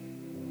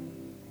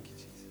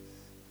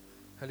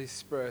Holy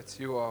Spirit,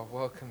 you are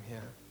welcome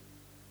here.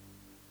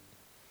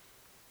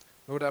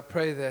 Lord, I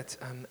pray that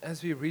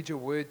as we read your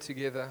word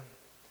together,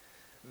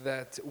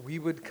 that we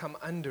would come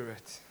under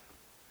it,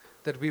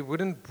 that we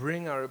wouldn't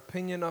bring our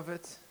opinion of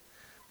it,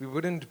 we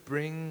wouldn't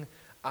bring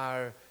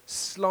our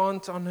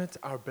slant on it,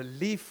 our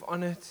belief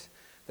on it,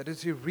 that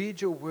as we read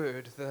your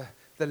word,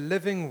 the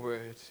living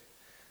word,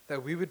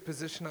 that we would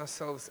position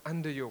ourselves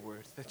under your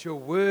word, that your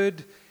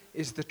word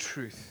is the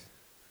truth.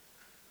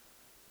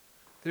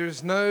 There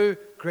is no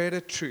greater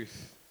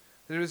truth.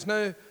 There is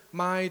no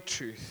my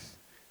truth.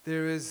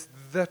 There is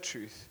the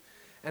truth.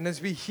 And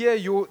as we hear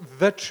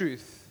the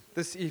truth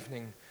this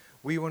evening,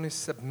 we want to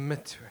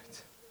submit to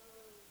it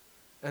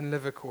and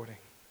live according.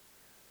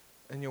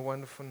 In your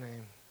wonderful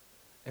name.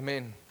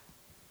 Amen.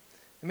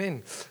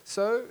 Amen.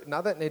 So,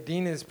 now that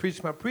Nadine has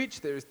preached my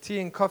preach, there is tea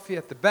and coffee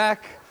at the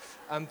back.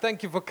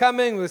 Thank you for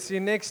coming. We'll see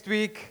you next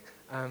week.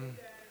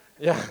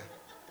 Yeah.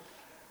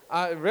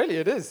 Really,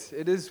 it is.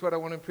 It is what I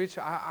want to preach.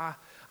 I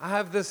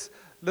have this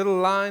little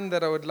line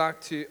that I would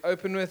like to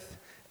open with.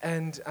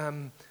 And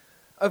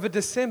over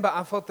December,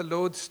 I felt the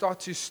Lord start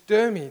to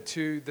stir me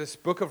to this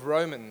book of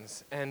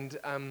Romans. And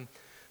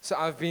so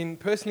I've been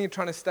personally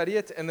trying to study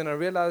it. And then I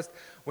realized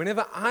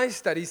whenever I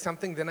study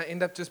something, then I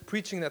end up just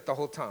preaching that the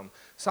whole time.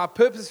 So I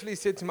purposefully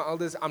said to my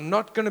elders, I'm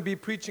not going to be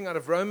preaching out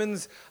of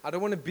Romans. I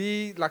don't want to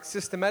be like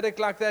systematic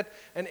like that.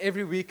 And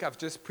every week I've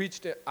just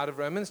preached out of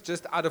Romans,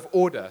 just out of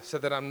order, so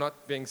that I'm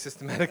not being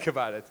systematic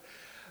about it.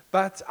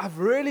 But I've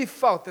really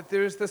felt that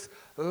there is this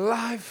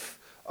life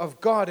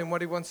of God and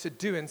what He wants to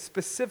do. And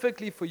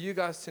specifically for you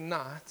guys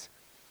tonight,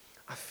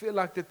 I feel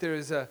like that there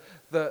is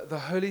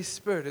the Holy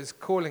Spirit is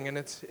calling. And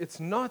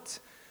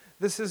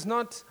this is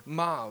not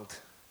mild.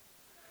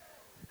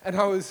 And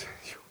I was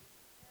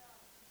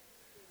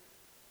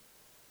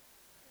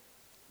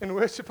in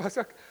worship, I was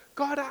like,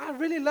 God, I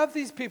really love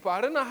these people. I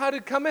don't know how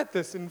to come at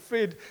this. And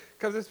Fred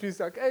comes up to me,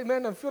 he's like, hey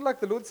man, I feel like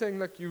the Lord's saying,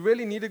 like, you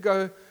really need to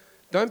go.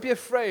 Don't be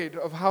afraid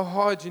of how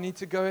hard you need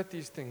to go at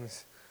these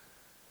things.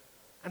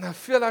 And I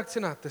feel like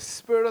tonight, the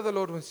Spirit of the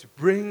Lord wants to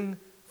bring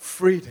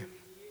freedom.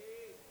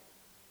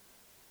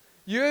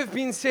 You have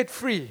been set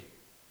free.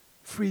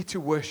 Free to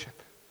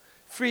worship.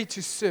 Free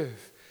to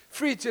serve.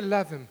 Free to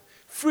love Him.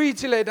 Free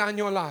to lay down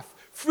your life.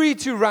 Free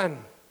to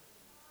run.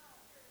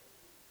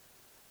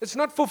 It's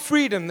not for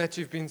freedom that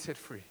you've been set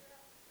free.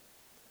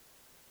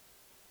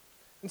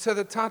 And so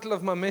the title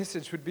of my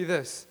message would be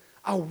this.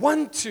 I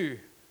want to,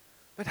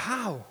 but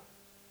how?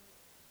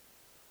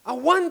 I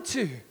want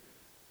to.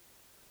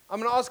 I'm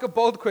going to ask a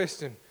bold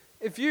question.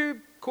 If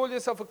you call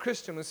yourself a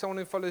Christian or someone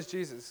who follows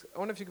Jesus, I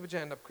wonder if you could put your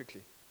hand up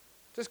quickly.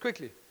 Just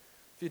quickly.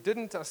 If you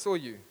didn't, I saw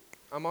you.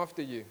 I'm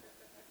after you.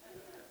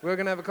 We're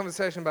going to have a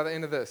conversation by the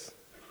end of this.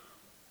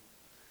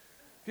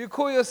 If you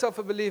call yourself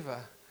a believer,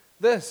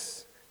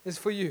 this is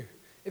for you.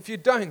 If you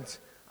don't,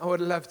 I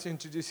would love to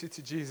introduce you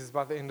to Jesus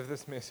by the end of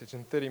this message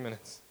in 30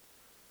 minutes.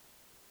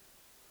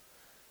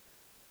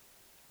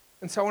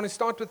 And so I want to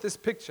start with this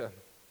picture.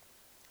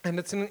 And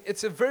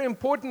it's a very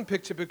important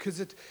picture because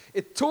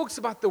it talks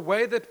about the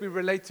way that we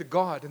relate to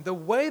God. And the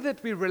way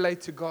that we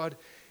relate to God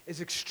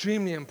is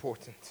extremely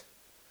important.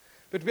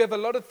 But we have a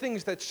lot of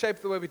things that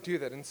shape the way we do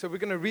that. And so we're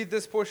going to read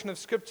this portion of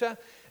Scripture,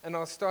 and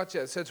I'll start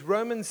here. So it's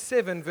Romans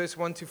 7, verse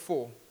 1 to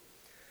 4.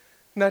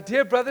 Now,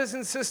 dear brothers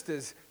and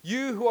sisters,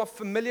 you who are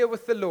familiar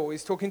with the law,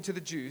 he's talking to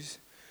the Jews,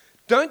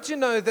 don't you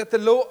know that the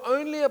law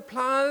only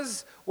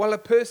applies while a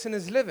person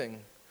is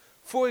living?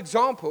 For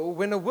example,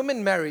 when a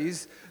woman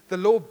marries, the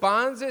law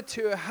binds her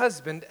to her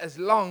husband as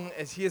long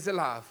as he is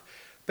alive.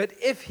 But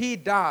if he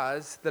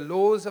dies, the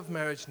laws of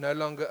marriage no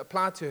longer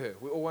apply to her.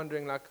 We're all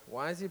wondering, like,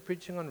 why is he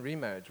preaching on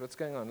remarriage? What's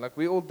going on? Like,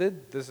 we all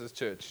did this as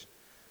church.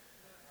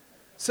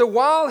 So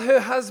while her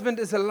husband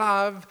is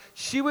alive,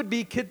 she would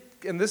be,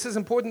 and this is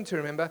important to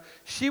remember,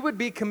 she would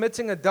be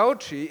committing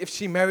adultery if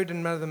she married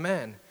another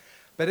man.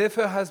 But if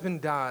her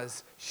husband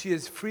dies, she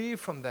is free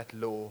from that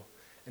law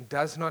and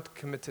does not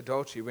commit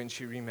adultery when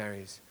she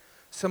remarries.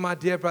 So my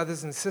dear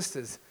brothers and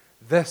sisters,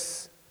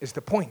 this is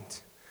the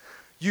point.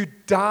 You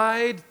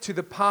died to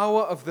the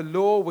power of the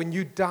law when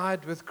you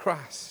died with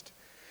Christ.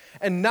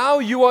 And now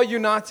you are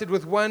united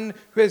with one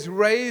who has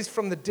raised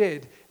from the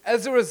dead.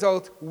 As a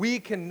result, we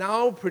can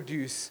now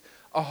produce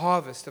a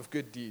harvest of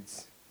good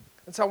deeds.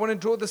 And so I want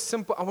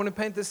to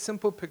paint this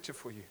simple picture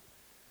for you.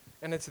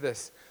 And it's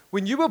this.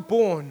 When you were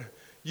born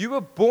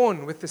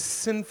with the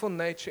sinful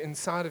nature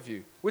inside of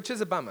you, which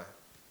is a bummer.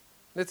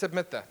 Let's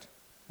admit that.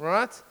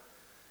 Right?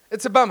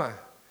 It's a bummer.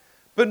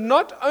 But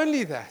not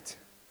only that,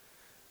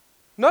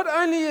 not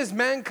only is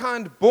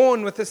mankind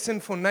born with a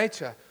sinful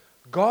nature,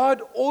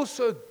 God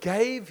also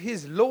gave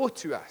His law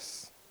to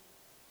us.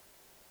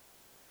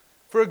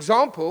 For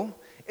example,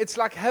 it's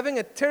like having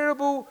a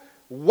terrible,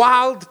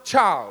 wild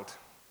child.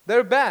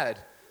 They're bad,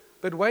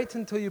 but wait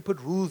until you put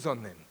rules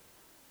on them.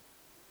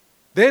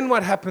 Then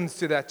what happens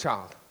to that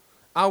child?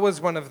 I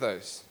was one of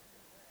those.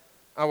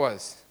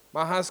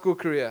 My high school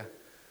career,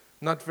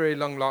 not very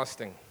long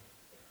lasting.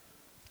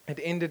 It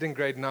ended in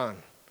grade 9.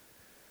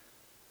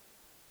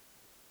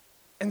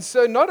 And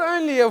so not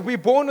only are we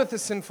born with a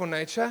sinful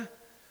nature,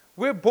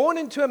 we're born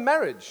into a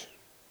marriage.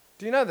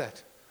 Do you know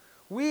that?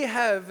 We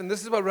have, and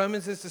this is what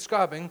Romans is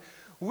describing,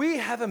 we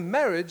have a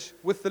marriage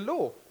with the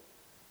law.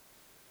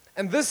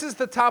 And this is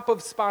the type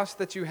of spouse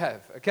that you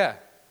have, okay?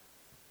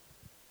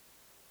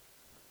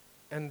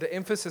 And the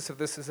emphasis of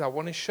this is I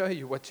want to show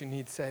you what you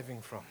need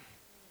saving from.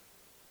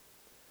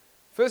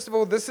 First of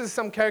all, this is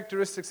some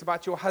characteristics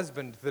about your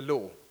husband, the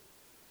law.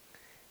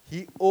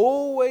 He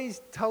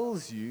always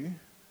tells you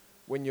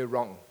when you're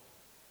wrong.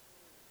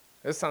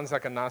 This sounds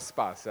like a nice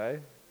spouse, eh?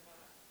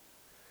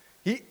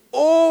 He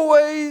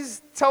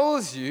always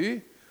tells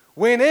you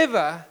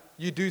whenever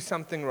you do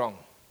something wrong.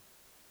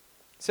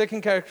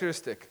 Second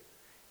characteristic,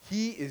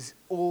 he is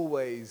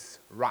always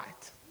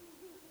right.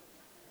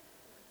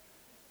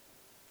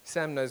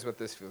 Sam knows what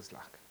this feels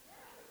like.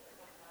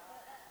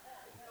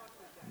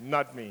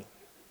 Not me.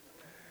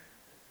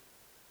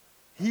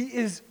 He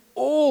is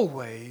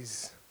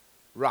always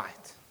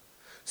right.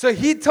 So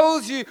he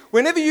tells you,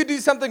 whenever you do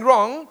something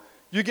wrong,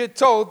 you get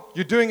told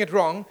you're doing it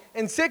wrong.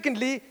 And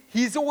secondly,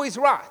 he's always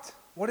right.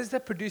 What is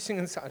that producing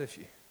inside of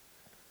you?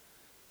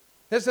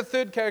 There's the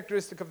third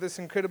characteristic of this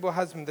incredible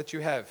husband that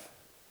you have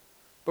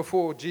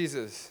before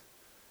Jesus.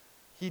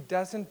 He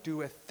doesn't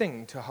do a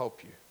thing to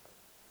help you.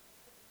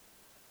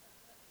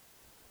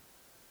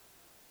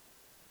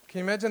 Can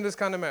you imagine this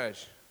kind of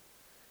marriage?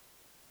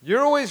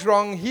 You're always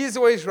wrong, he's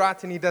always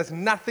right, and he does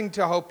nothing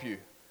to help you.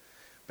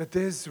 But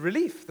there's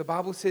relief. The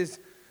Bible says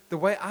the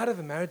way out of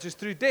a marriage is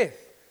through death.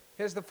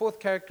 Here's the fourth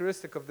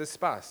characteristic of this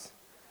spouse.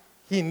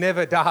 He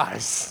never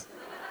dies.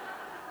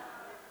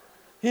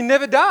 He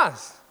never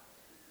dies.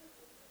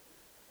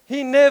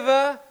 He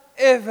never,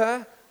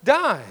 ever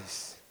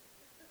dies.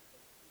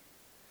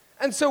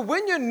 And so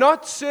when you're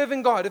not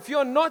serving God, if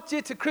you're not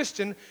yet a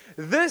Christian,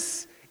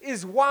 this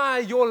is why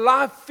your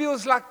life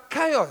feels like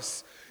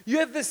chaos. You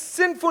have this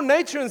sinful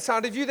nature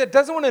inside of you that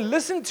doesn't want to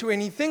listen to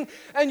anything,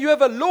 and you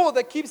have a law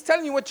that keeps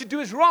telling you what you do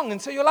is wrong,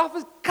 and so your life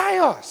is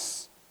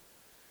chaos.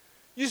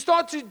 You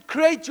start to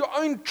create your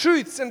own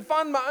truths and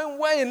find my own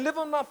way and live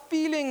on my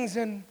feelings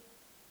and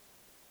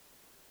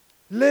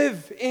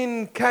live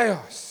in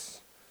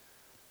chaos.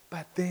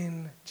 But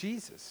then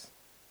Jesus.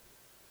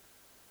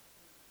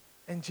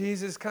 And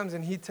Jesus comes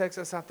and he takes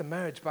us out the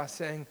marriage by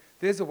saying,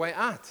 there's a way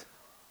out.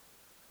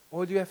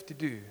 All you have to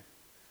do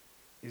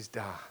is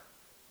die.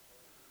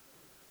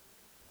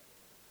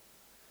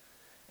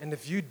 And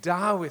if you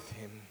die with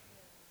him,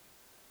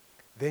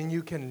 then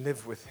you can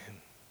live with him.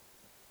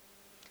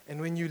 And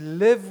when you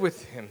live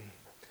with him,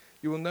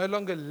 you will no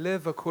longer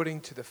live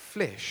according to the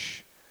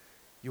flesh.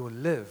 You will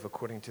live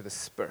according to the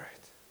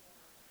Spirit.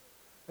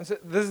 And so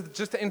this is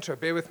just the intro.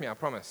 Bear with me, I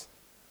promise.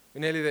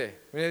 We're nearly there.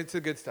 We're nearly to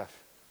the good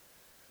stuff.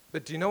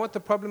 But do you know what the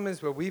problem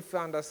is where we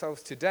found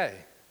ourselves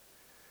today?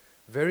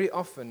 Very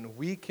often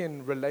we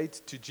can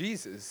relate to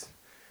Jesus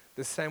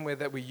the same way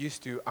that we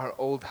used to our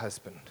old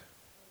husband.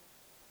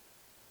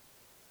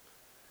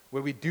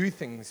 Where we do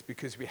things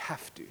because we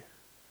have to.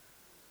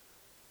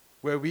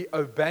 Where we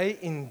obey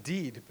in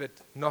deed but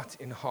not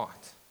in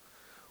heart.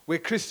 Where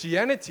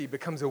Christianity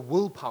becomes a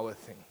willpower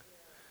thing.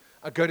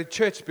 I go to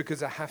church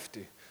because I have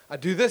to. I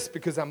do this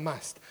because I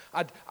must.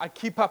 I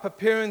keep up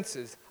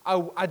appearances.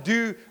 I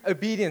do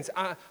obedience.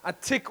 I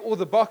tick all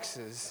the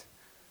boxes.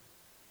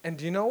 And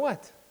do you know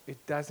what?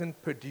 It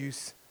doesn't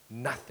produce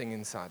nothing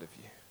inside of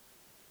you.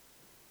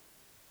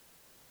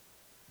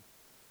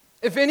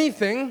 If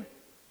anything,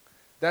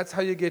 that's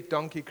how you get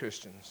donkey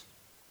Christians.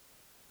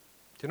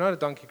 Do you know what a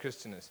donkey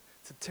Christian is?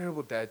 It's a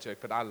terrible dad joke,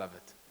 but I love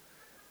it.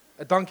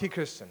 A donkey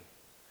Christian.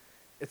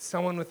 It's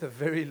someone with a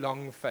very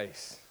long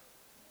face.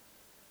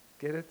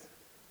 Get it?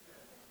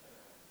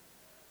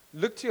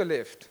 Look to your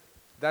left.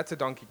 That's a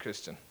donkey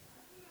Christian.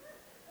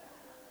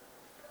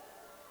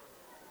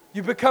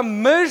 You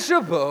become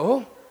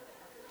miserable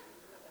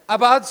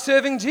about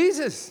serving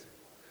Jesus.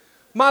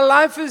 My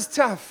life is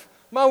tough.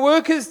 My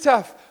work is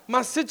tough.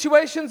 My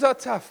situations are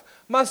tough.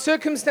 My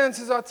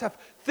circumstances are tough.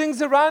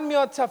 Things around me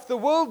are tough. The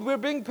world, we're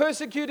being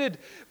persecuted.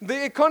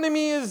 The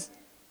economy is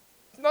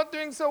not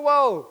doing so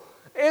well.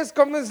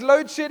 Eskom is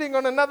load shedding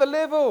on another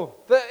level.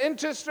 The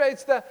interest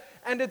rates,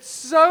 and it's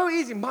so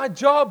easy. My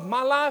job,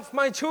 my life,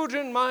 my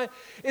children,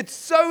 it's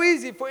so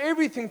easy for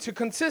everything to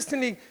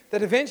consistently,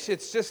 that eventually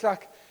it's just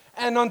like,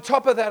 and on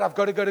top of that, I've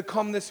got to go to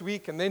Com this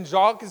week, and then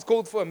Jacques is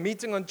called for a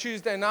meeting on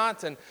Tuesday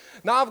night, and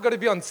now I've got to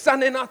be on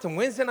Sunday night, and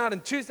Wednesday night,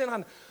 and Tuesday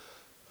night.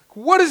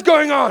 What is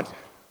going on?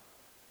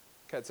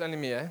 Okay, it's only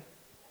me, eh?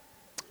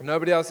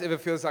 Nobody else ever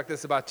feels like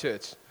this about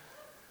church.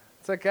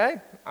 It's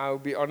okay, I'll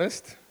be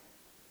honest.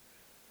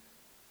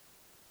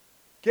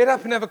 Get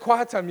up and have a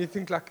quiet time. You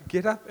think like,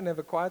 get up and have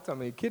a quiet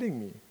time. Are you kidding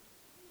me?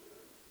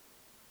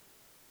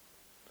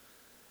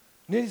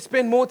 Need to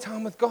spend more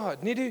time with God.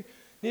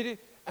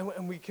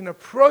 And we can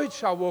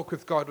approach our walk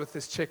with God with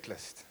this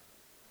checklist.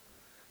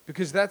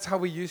 Because that's how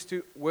we used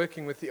to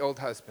working with the old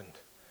husband.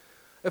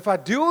 If I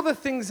do all the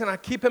things and I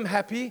keep him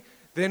happy,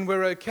 then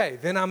we're okay.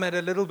 Then I'm at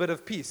a little bit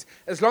of peace.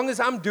 As long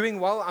as I'm doing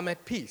well, I'm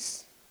at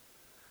peace.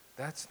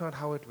 That's not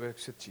how it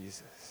works with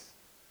Jesus.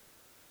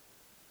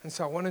 And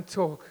so I want to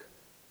talk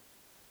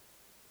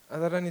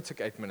And that only took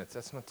 8 minutes.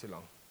 That's not too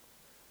long.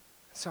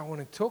 So I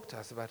want to talk to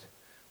us about,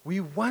 we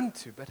want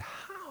to, but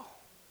how?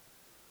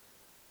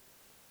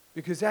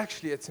 Because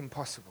actually it's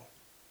impossible.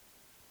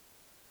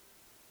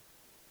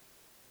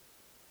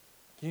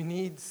 You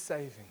need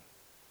saving.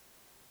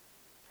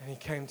 And He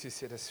came to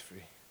set us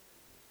free.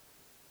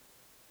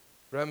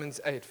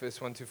 Romans 8, verse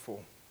 1 to 4.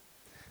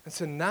 And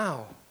so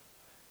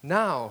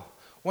now,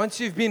 once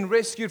you've been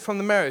rescued from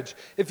the marriage,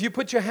 if you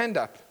put your hand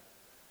up,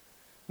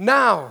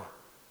 now,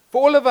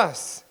 for all of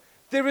us,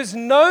 there is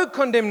no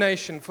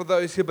condemnation for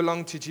those who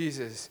belong to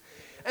Jesus.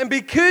 And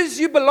because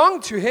you belong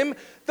to Him,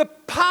 the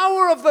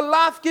power of the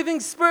life-giving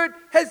Spirit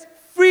has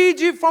freed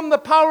you from the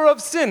power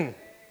of sin.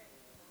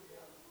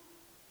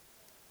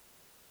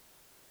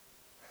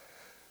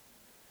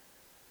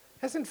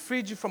 Hasn't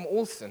freed you from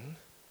all sin.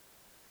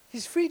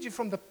 He's freed you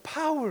from the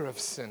power of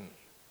sin.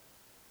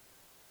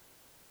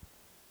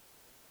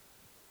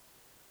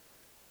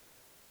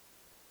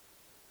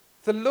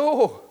 The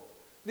law,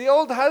 the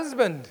old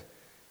husband,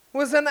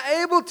 was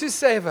unable to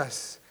save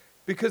us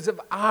because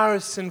of our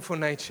sinful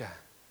nature.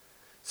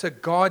 So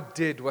God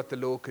did what the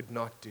law could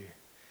not do.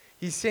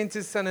 He sent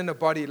His Son in a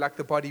body like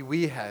the body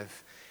we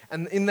have.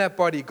 And in that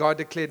body, God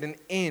declared an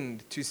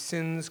end to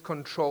sin's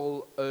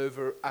control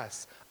over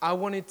us. I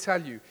want to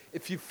tell you,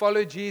 if you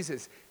follow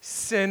Jesus,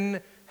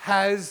 sin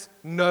has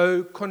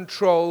no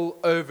control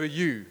over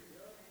you.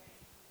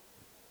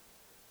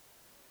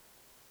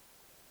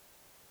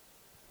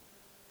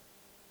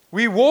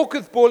 We walk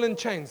with ball and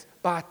chains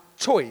by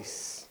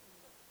choice.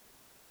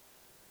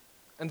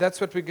 And that's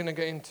what we're going to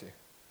go into.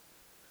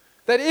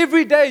 That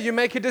every day you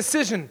make a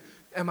decision.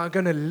 Am I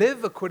going to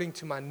live according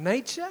to my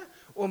nature,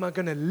 or am I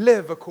going to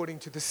live according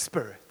to the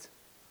Spirit?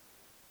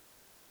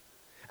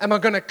 Am I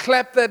going to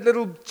clap that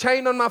little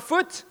chain on my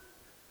foot,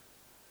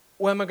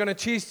 or am I going to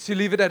choose to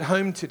leave it at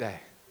home today?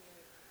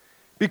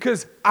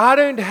 Because I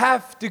don't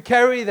have to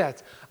carry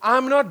that.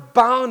 I'm not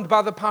bound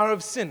by the power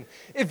of sin.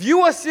 If you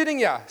are sitting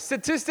here,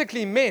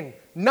 statistically,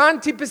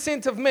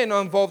 90% of men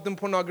are involved in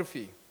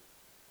pornography.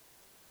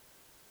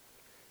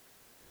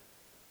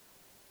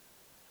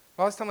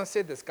 Last time I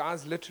said this,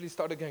 guys literally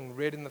started getting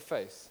red in the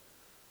face.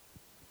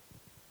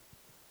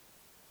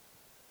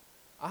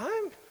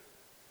 I'm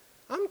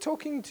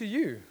talking to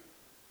you.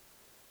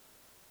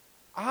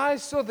 I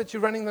saw that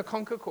you're running the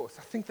Conquer course.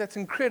 I think that's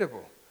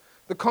incredible.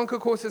 The Conquer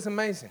course is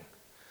amazing.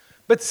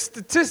 But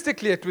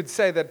statistically, it would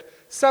say that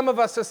some of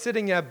us are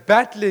sitting here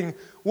battling,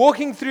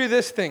 walking through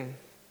this thing,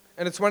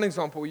 and it's one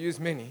example, we use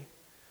many.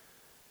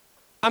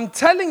 I'm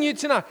telling you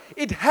tonight,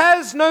 it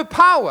has no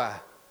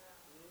power.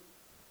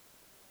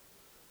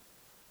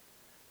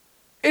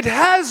 It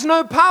has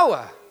no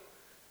power.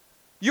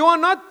 You are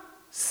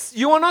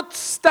not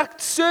stuck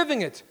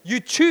serving it. You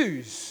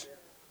choose.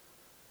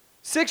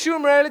 Sexual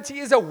immorality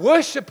is a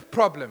worship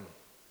problem.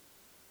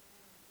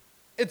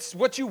 It's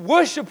what you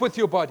worship with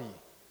your body.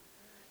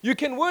 You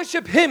can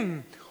worship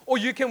him or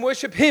you can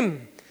worship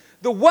him.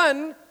 The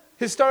one,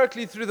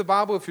 historically through the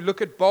Bible, if you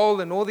look at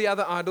Baal and all the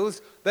other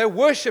idols, they're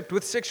worshipped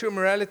with sexual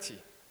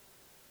immorality.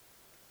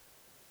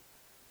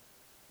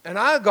 And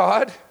our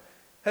God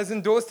has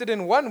endorsed it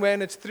in one way,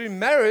 and it's through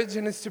marriage,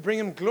 and it's to bring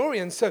him glory.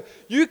 And so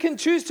you can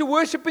choose to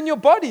worship in your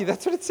body.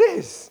 That's what it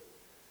says.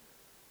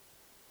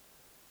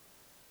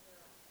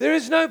 There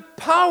is no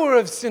power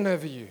of sin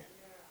over you.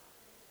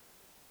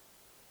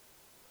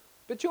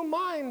 But your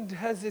mind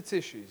has its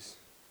issues.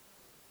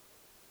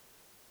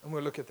 And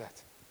we'll look at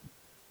that.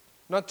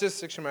 Not just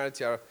sexual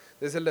immorality.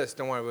 There's a list.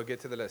 Don't worry, we'll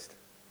get to the list.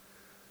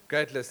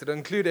 Great list. It'll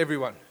include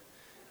everyone.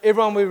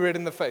 Everyone we read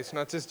in the face,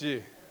 not just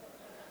you.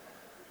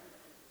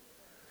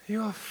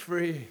 You are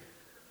free.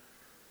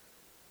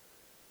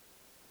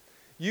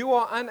 You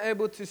are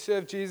unable to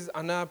serve Jesus.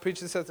 I know I preach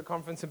this at the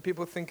conference and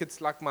people think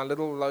it's like my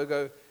little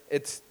logo.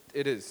 It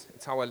is.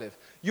 It's how I live.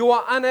 You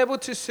are unable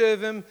to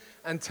serve him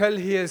until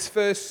he has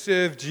first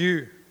served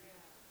you.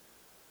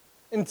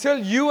 Until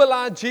you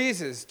allow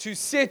Jesus to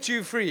set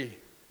you free,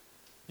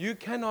 you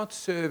cannot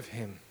serve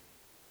him.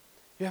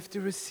 You have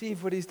to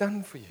receive what he's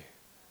done for you.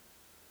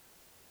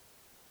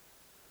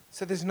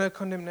 So there's no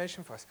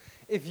condemnation for us.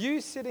 If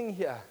you're sitting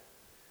here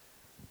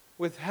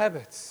with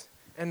habits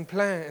and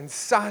plans and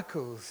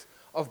cycles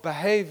of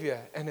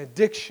behavior and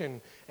addiction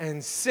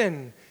and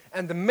sin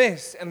and the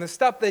mess and the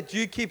stuff that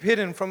you keep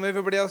hidden from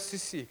everybody else to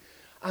see,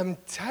 I'm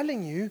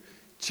telling you,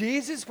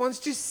 Jesus wants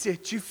to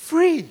set you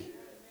free.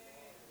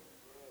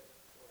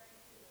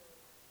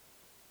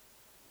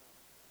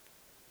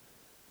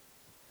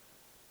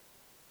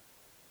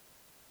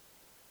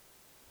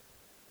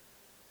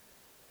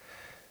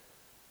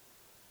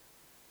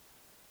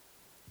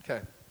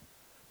 Okay,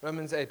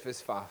 Romans 8 verse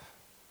 5.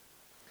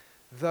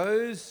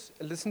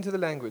 Listen to the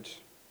language.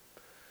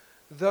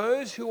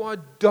 Those who are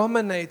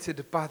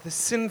dominated by the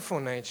sinful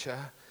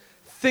nature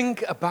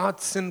think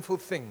about sinful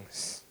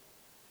things.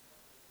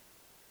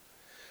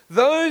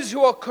 Those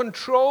who are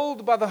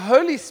controlled by the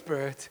Holy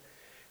Spirit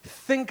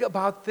think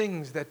about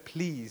things that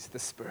please the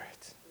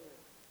Spirit.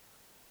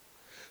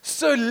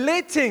 So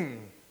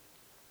letting,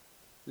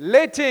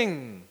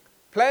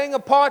 playing a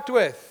part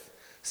with,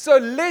 So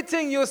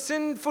letting your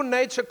sinful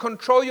nature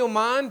control your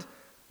mind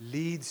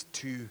leads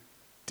to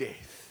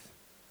death.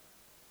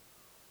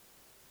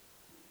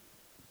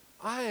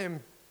 I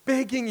am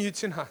begging you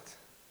tonight.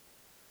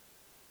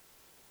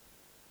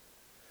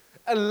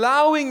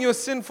 Allowing your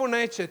sinful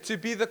nature to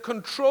be the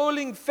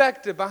controlling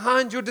factor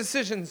behind your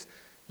decisions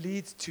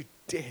leads to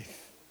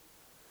death.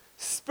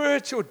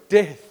 Spiritual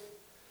death,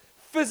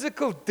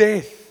 physical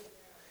death,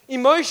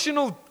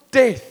 emotional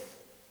death.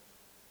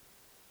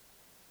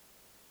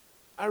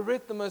 I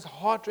read the most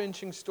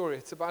heart-wrenching story.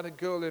 It's about a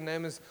girl. Her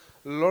name is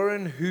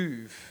Lauren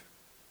Hoove.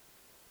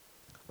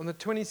 On the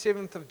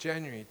 27th of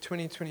January,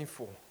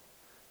 2024,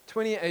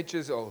 28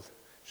 years old,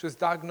 she was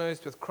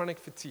diagnosed with chronic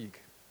fatigue.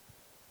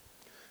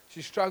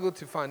 She struggled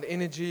to find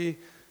energy,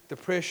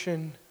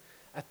 depression.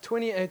 At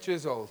 28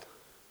 years old,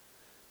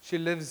 she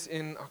lives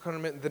in, I can't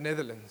remember, the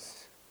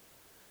Netherlands.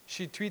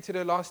 She tweeted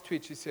her last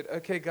tweet. She said,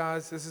 "Okay,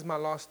 guys, this is my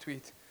last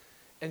tweet."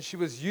 And she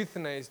was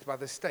euthanized by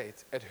the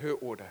state at her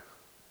order.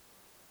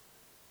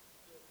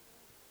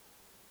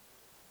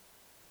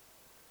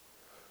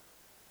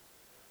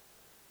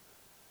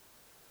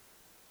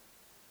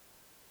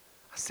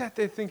 I sat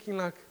there thinking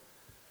like,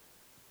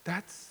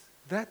 that's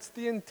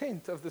the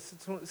intent of the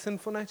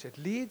sinful nature. It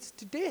leads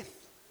to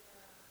death.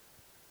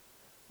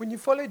 When you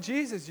follow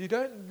Jesus,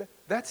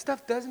 that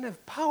stuff doesn't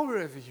have power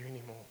over you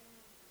anymore.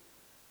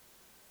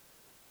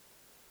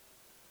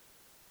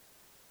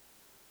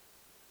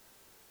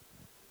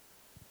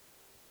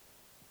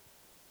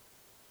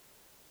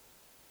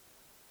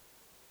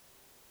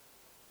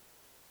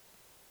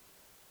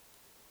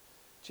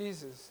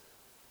 Jesus,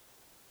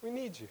 we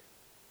need you.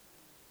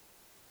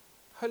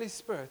 Holy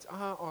Spirit,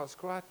 I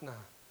ask right now,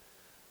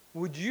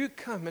 would you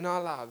come in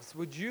our lives?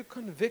 Would you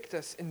convict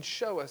us and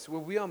show us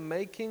where we are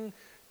making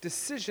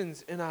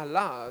decisions in our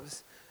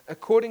lives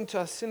according to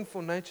our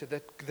sinful nature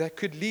that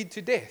could lead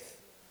to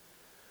death?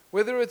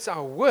 Whether it's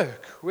our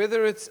work,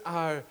 whether it's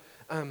our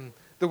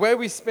the way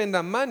we spend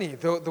our money,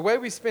 the way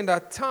we spend our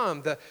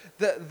time,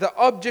 the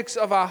objects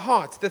of our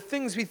hearts, the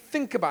things we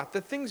think about,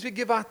 the things we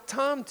give our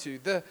time to,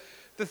 the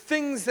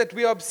things that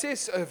we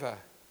obsess over.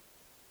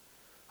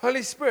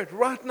 Holy Spirit,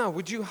 right now,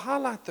 would you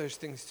highlight those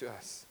things to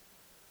us?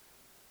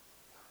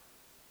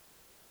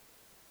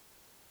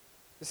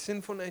 The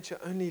sinful nature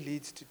only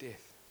leads to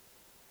death.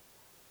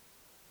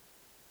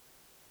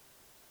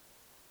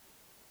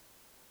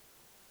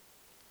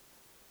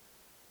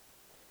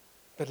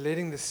 But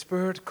letting the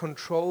Spirit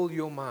control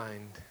your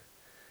mind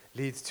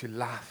leads to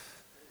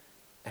life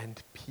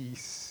and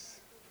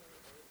peace.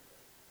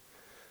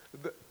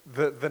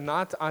 The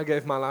night I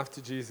gave my life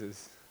to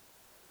Jesus,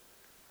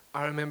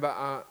 I remember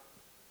I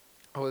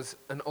was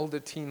an older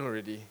teen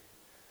already,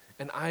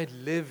 and I had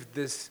lived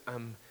this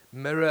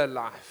mirror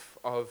life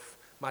of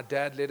my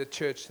dad led a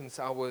church since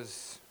I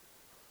was,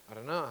 I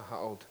don't know how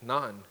old,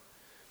 9.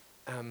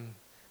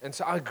 And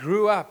so I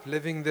grew up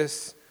living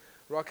this,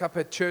 rock up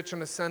at church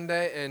on a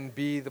Sunday and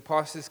be the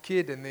pastor's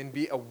kid, and then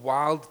be a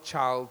wild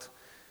child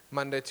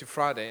Monday to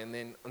Friday, and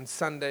then on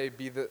Sunday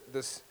be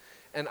this.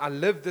 And I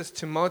lived this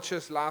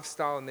tumultuous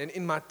lifestyle, and then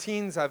in my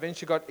teens I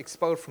eventually got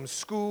expelled from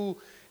school,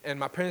 and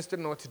my parents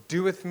didn't know what to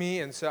do with me,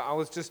 and so I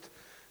was just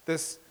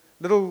this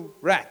little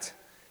rat.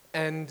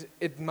 And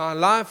my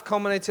life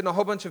culminated in a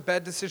whole bunch of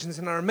bad decisions.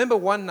 And I remember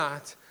one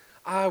night,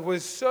 I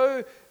was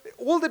so,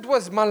 all that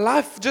was, my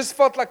life just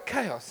felt like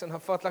chaos. And I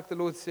felt like the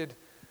Lord said,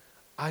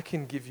 "I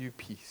can give you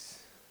peace."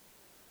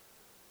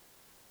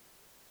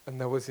 And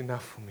that was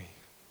enough for me.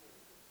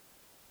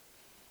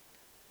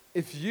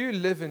 If you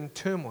live in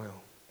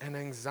turmoil and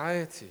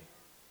anxiety,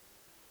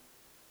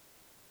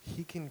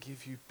 He can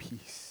give you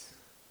peace.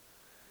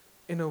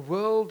 In a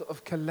world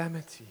of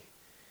calamity,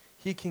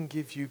 He can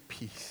give you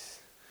peace.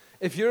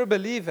 If you're a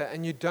believer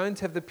and you don't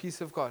have the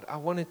peace of God, I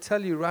want to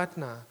tell you right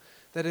now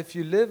that if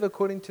you live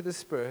according to the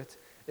Spirit,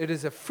 it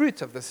is a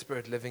fruit of the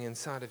Spirit living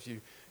inside of you.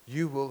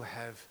 You will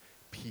have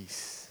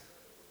peace.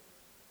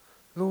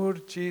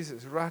 Lord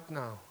Jesus, right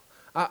now,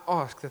 I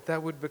ask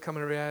that would become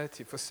a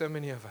reality for so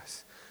many of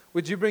us.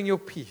 Would you bring your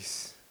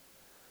peace?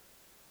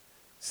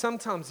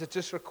 Sometimes it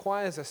just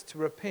requires us to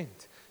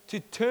repent, to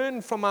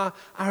turn from our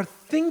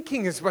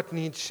thinking is what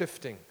needs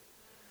shifting.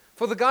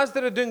 For the guys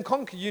that are doing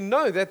Conquer, you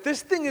know that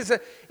this thing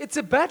it's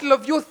a battle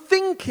of your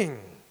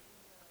thinking.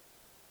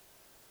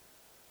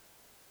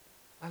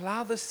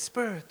 Allow the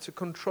Spirit to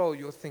control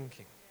your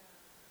thinking.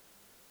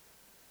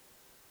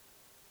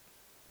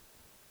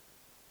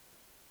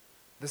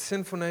 The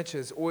sinful nature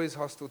is always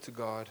hostile to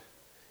God.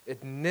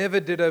 It never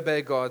did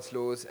obey God's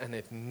laws, and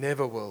it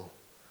never will.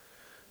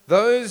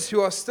 Those who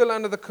are still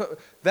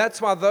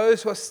that's why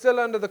those who are still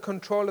under the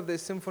control of their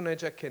sinful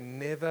nature can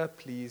never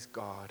please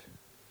God.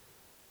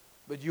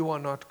 But you are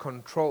not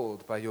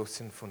controlled by your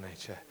sinful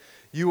nature.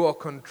 You are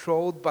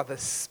controlled by the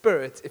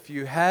Spirit if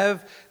you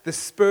have the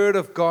Spirit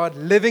of God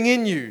living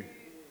in you.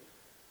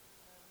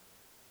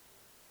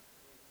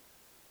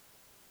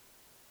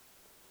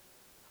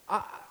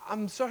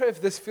 I'm sorry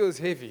if this feels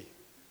heavy.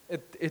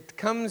 It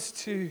comes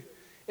to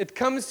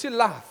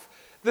life.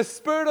 The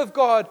Spirit of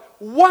God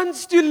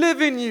wants to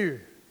live in you.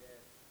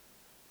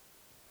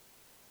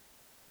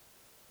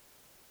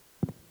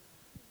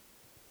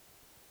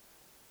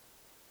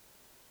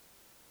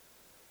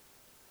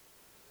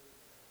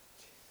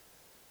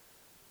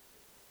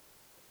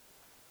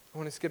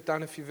 want to skip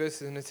down a few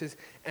verses, and it says,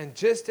 and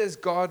just as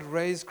God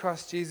raised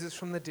Christ Jesus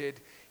from the dead,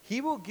 He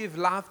will give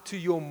life to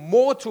your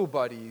mortal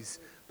bodies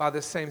by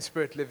the same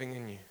Spirit living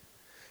in you.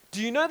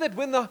 Do you know that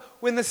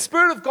when the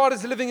Spirit of God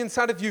is living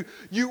inside of you,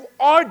 you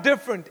are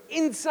different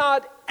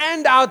inside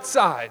and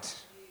outside?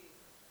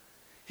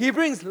 He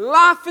brings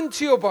life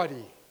into your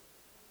body.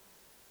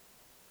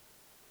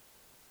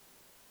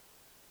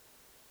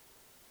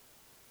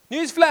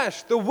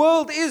 Newsflash, the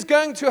world is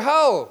going to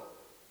hell.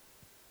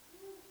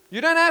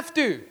 You don't have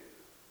to.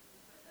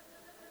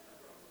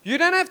 You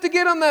don't have to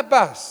get on that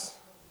bus.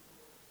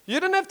 You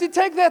don't have to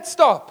take that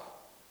stop.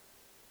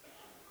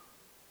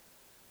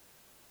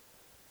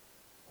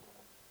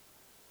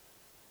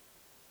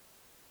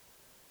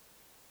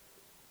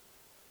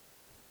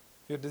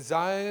 Your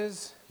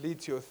desires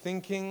lead to your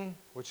thinking,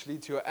 which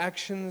lead to your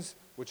actions,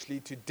 which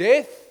lead to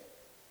death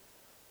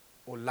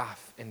or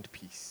life and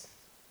peace.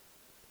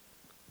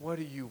 What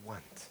do you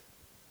want?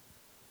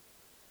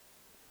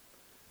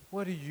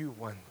 What do you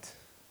want?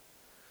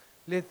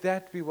 Let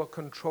that be what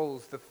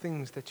controls the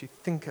things that you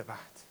think about.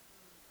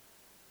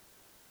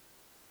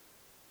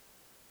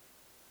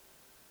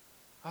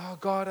 Oh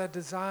God, I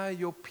desire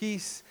your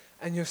peace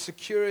and your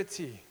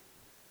security.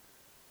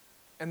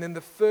 And then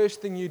the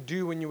first thing you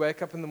do when you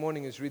wake up in the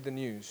morning is read the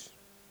news.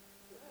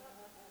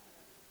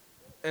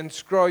 And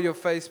scroll your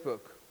Facebook.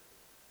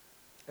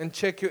 And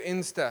check your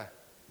Insta.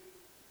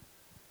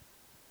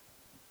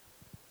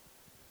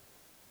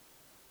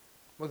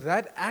 Well,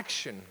 that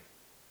action,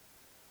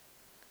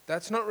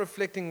 that's not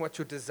reflecting what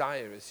your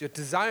desire is. Your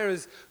desire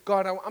is,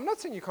 God, I'm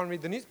not saying you can't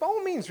read the news. By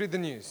all means, read the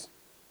news.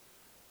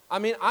 I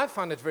mean, I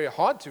find it very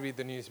hard to read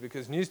the news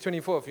because News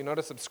 24, if you're not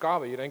a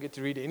subscriber, you don't get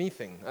to read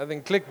anything other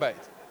than clickbait.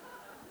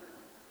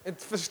 It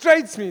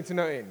frustrates me to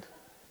no end,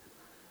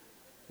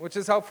 which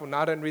is helpful.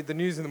 Now I don't read the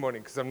news in the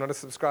morning because I'm not a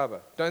subscriber.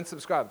 Don't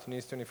subscribe to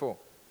News 24.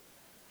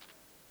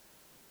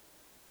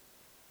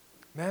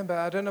 Man, but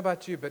I don't know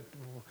about you, but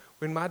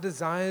when my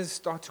desires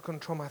start to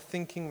control my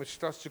thinking, which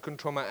starts to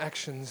control my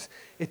actions,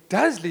 it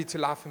does lead to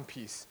life and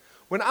peace.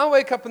 When I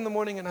wake up in the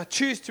morning and I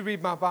choose to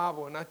read my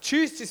Bible and I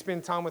choose to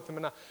spend time with Him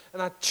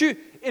and I choose,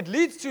 it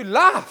leads to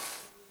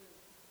life.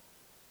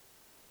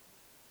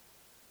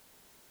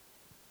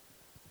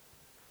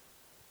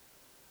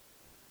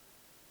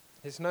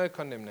 There's no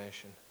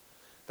condemnation.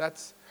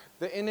 That's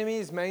the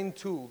enemy's main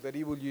tool that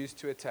he will use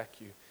to attack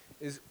you.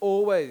 Is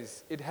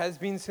always, it has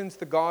been since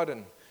the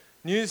garden.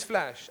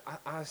 Newsflash,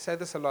 I say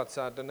this a lot,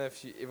 so I don't know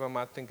if you ever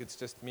might think it's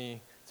just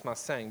me, it's my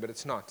saying, but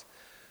it's not.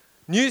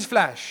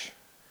 Newsflash,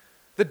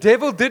 the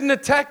devil didn't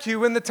attack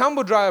you when the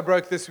tumble dryer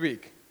broke this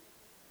week.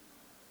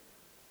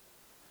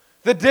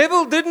 The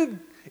devil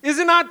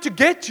isn't out to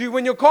get you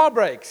when your car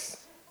breaks.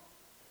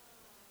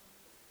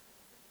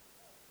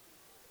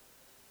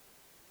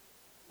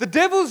 The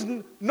devil's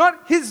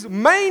not, his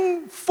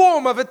main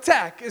form of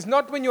attack is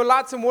not when your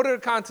lights and water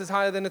account is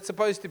higher than it's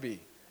supposed to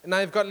be. And now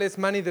you've got less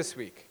money this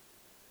week.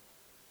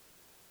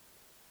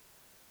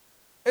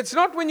 It's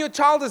not when your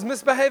child is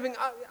misbehaving.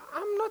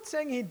 I'm not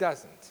saying he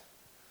doesn't.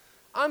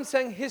 I'm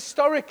saying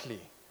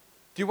historically.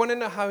 Do you want to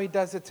know how he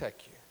does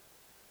attack you?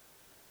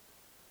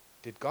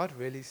 Did God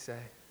really say?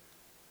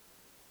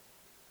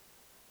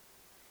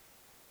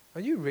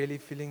 Are you really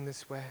feeling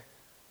this way?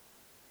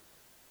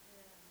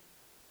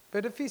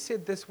 But if he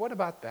said this, what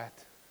about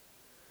that?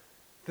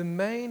 The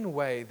main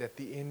way that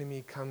the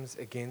enemy comes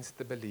against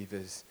the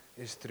believers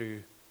is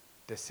through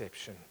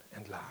deception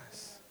and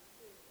lies.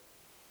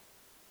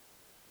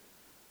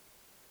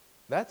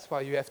 That's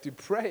why you have to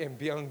pray and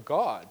be on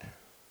guard.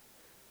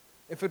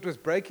 If it was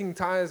breaking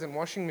tires and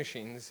washing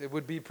machines, it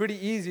would be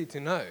pretty easy to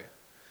know.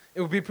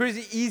 It would be a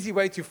pretty easy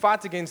way to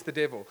fight against the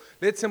devil.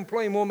 Let's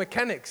employ more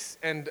mechanics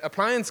and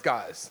appliance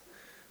guys,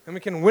 and we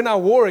can win our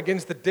war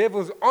against the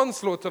devil's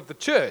onslaught of the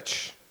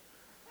church.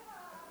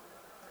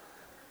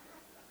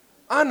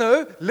 I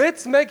know,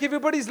 let's make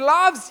everybody's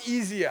lives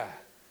easier.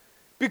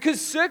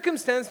 Because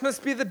circumstance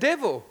must be the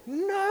devil.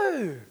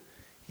 No,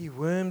 he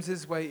worms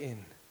his way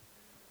in.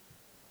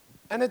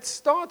 And it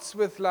starts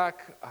with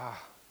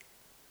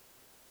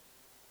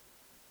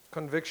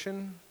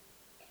conviction,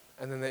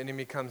 and then the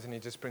enemy comes and he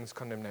just brings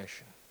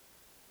condemnation.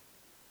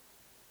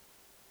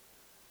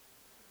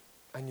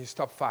 And you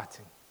stop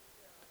fighting.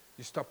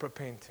 You stop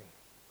repenting.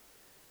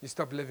 You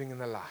stop living in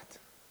the light.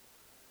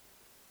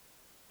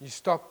 You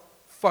stop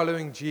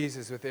following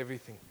Jesus with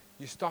everything.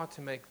 You start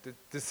to make the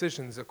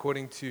decisions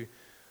according to,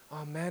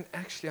 oh man,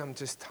 actually I'm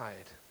just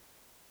tired.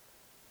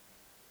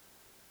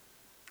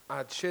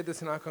 I shared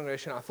this in our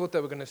congregation. I thought they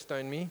were going to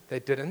stone me. They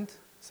didn't.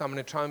 So I'm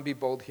going to try and be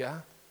bold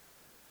here.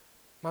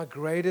 My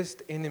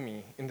greatest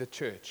enemy in the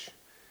church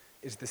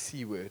is the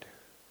C word.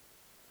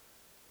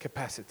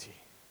 Capacity.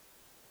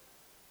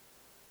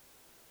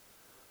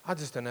 I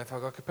just don't know if I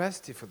got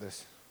capacity for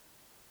this.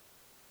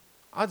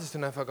 I just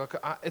don't know if I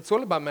got... It's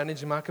all about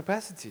managing my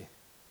capacity.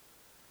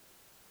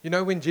 You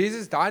know, when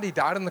Jesus died, He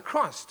died on the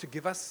cross to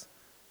give us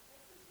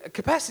a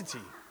capacity.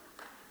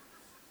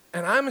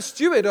 And I'm a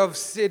steward of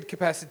said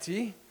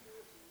capacity,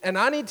 And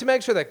I need to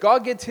make sure that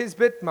God gets his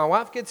bit, my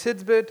wife gets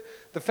his bit,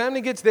 the family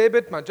gets their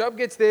bit, my job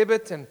gets their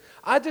bit. And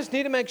I just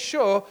need to make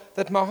sure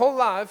that my whole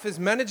life is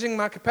managing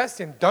my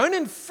capacity. And don't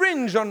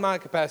infringe on my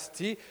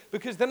capacity,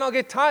 because then I'll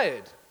get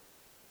tired.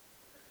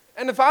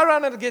 And if I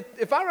run out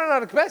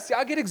of capacity,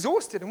 I get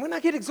exhausted. And when I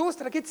get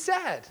exhausted, I get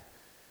sad.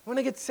 When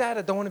I get sad,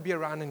 I don't want to be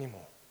around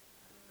anymore.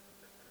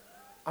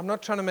 I'm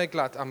not trying to make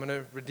light. I'm going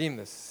to redeem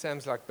this.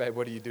 Sam's like, babe,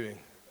 what are you doing?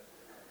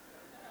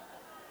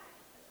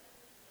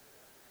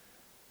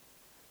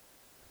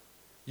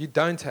 You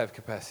don't have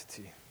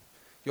capacity.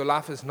 Your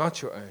life is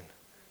not your own.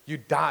 You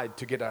died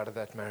to get out of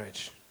that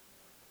marriage.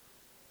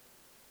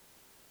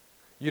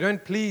 You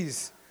don't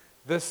please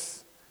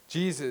this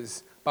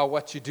Jesus by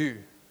what you do.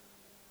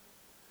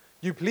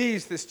 You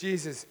please this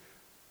Jesus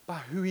by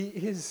who he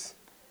is.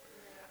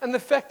 And the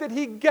fact that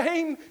he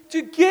came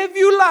to give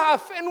you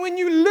life. And when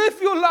you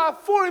live your life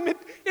for him,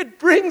 it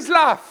brings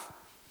life.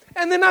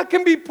 And then I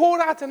can be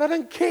poured out and I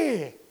don't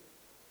care.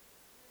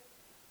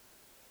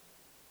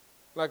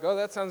 Like, oh,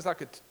 that sounds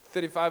like a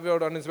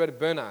 35-year-old on his way to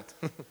Barnard.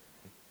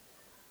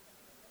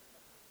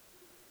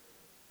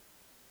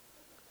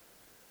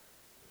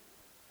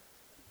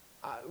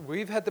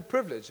 We've had the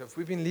privilege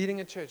we've been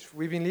leading a church.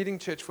 We've been leading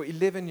church for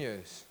 11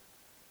 years,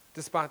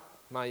 despite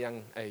my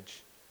young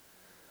age.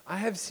 I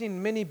have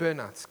seen many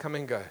burnouts come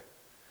and go.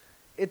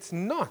 It's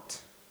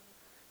not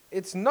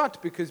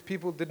because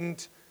people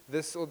didn't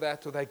this or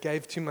that, or they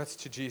gave too much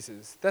to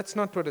Jesus. That's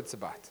not what it's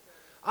about.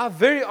 I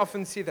very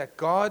often see that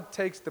God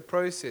takes the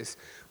process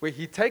where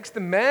he takes the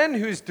man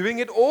who's doing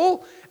it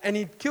all and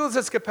he kills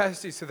his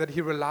capacity so that he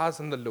relies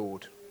on the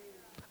Lord.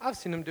 I've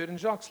seen him do it in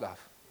Jacques'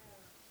 life.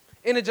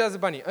 Energize a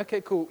bunny.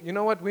 Okay, cool. You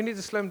know what? We need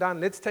to slow him down.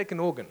 Let's take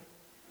an organ.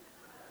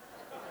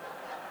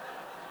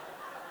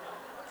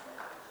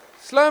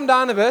 Slow him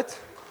down a bit.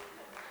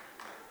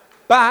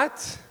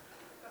 But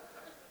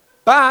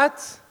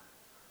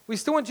we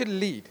still want you to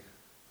lead.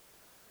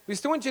 We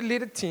still want you to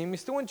lead a team. We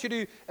still want you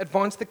to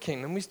advance the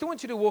kingdom. We still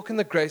want you to walk in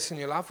the grace in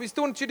your life. We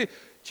still want you to,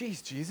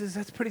 geez, Jesus,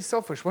 that's pretty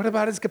selfish. What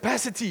about his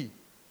capacity?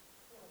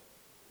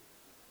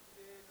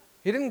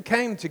 He didn't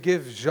came to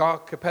give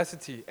Jacques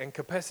capacity and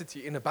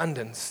capacity in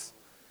abundance.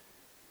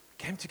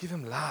 He came to give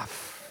him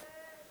life.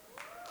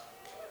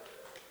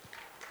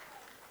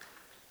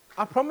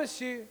 I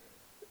promise you,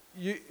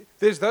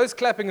 there's those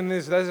clapping and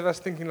there's those of us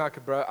thinking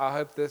like, bro, I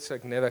hope this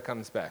oak never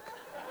comes back.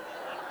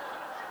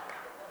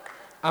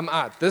 I'm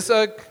out. This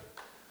oak,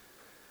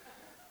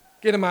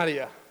 get him out of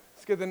here.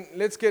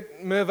 Let's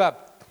get Merv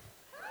up.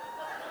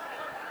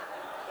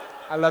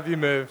 I love you,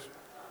 Merv.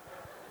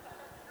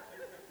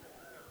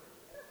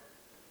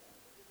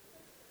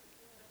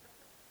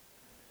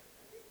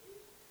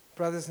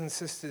 Brothers and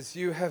sisters,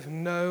 you have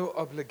no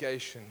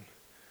obligation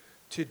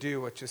to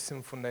do what your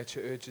sinful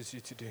nature urges you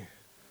to do.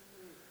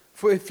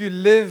 For if you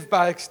live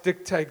by its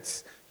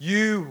dictates,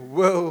 you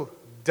will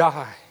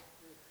die.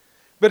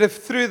 But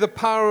if through the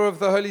power of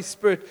the Holy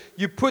Spirit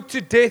you put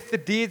to death the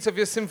deeds of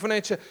your sinful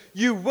nature,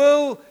 you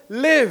will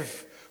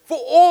live. For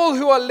all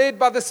who are led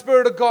by the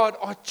Spirit of God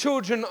are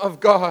children of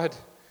God.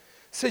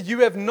 So you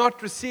have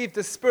not received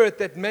a spirit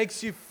that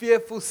makes you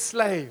fearful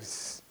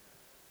slaves.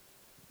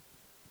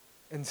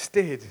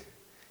 Instead,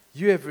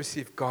 you have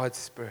received God's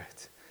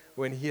Spirit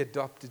when he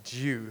adopted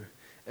you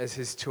as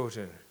his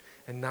children.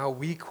 And now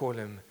we call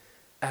him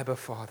Abba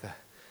Father.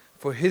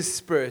 For his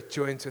Spirit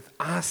joins with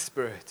our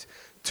spirit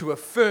to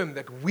affirm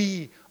that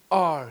we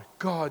are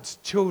God's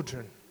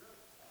children.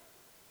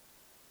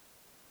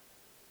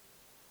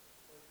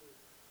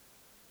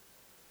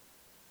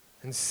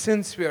 And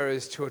since we are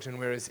his children,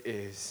 we're his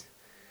heirs.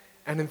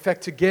 And in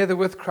fact, together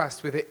with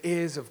Christ, we're the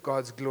heirs of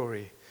God's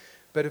glory.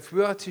 But if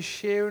we are to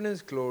share in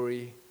his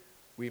glory,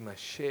 we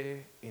must share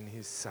in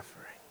his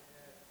suffering.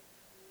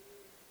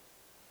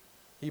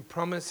 He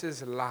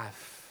promises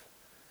life,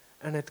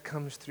 and it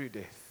comes through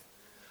death.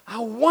 I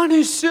want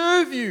to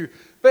serve you,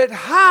 but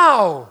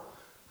how?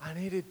 I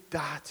need to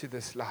die to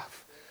this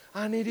life.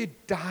 I need to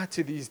die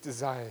to these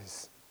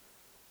desires.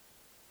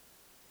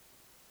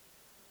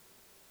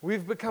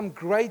 We've become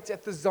great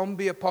at the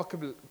zombie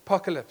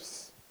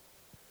apocalypse.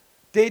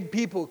 Dead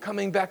people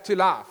coming back to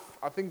life.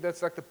 I think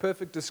that's like the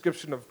perfect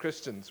description of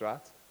Christians,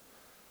 right?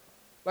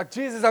 Like,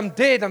 Jesus, I'm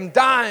dead, I'm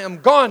dying, I'm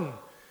gone.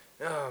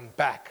 Oh, I'm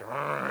back.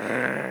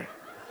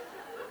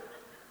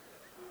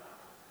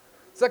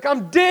 It's like,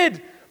 I'm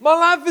dead. My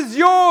life is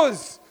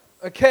yours.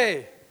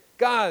 Okay,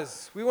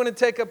 guys, we want to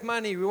take up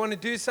money. We want to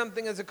do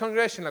something as a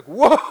congregation. Like,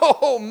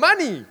 whoa,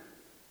 money.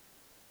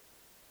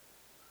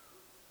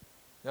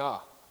 Yeah.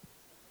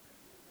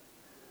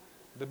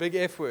 The big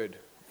F word.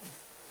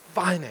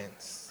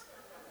 Finance.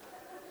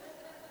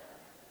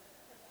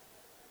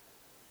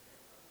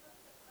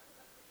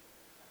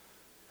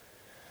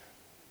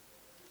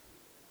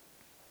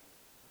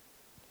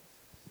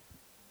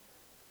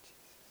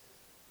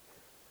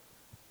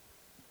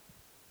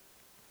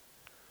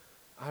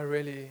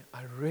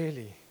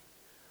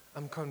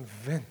 I'm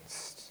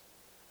convinced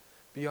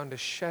beyond a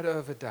shadow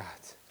of a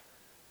doubt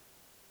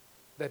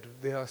that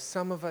there are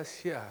some of us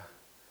here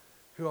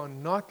who are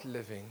not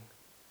living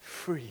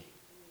free.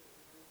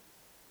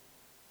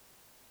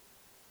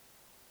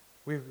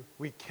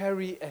 we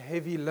carry a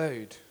heavy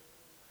load.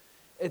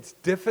 It's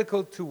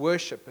difficult to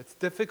worship. It's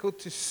difficult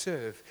to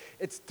serve.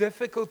 It's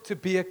difficult to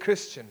be a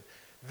Christian.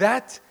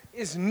 That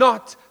is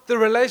not the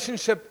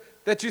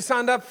relationship that you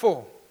signed up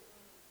for.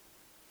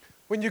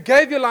 When you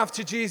gave your life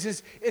to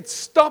Jesus, it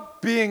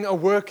stopped being a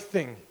work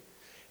thing.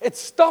 It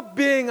stopped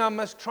being I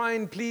must try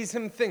and please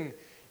Him thing.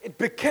 It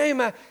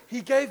became a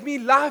He gave me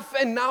life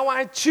and now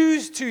I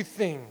choose to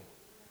thing.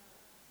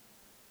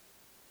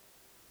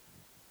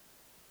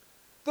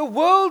 The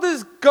world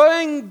is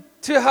going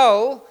to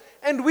hell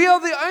and we are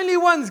the only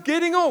ones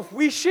getting off.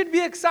 We should be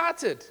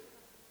excited.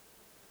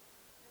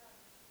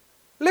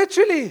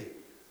 Literally,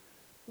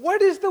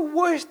 what is the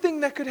worst thing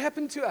that could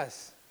happen to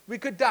us? We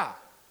could die.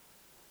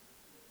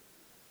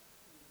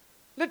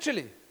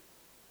 Literally.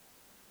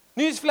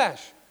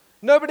 Newsflash.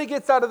 Nobody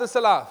gets out of this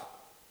alive.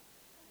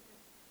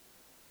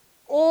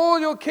 All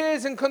your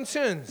cares and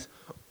concerns,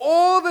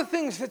 all the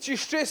things that you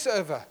stress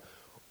over,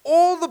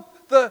 all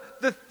the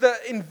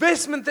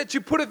investment that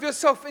you put of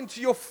yourself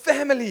into your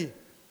family,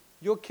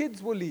 your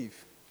kids will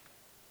leave.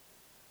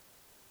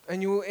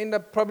 And you will end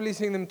up probably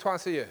seeing them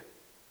twice a year.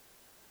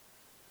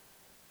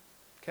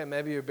 Okay,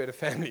 maybe you're a better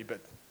family, but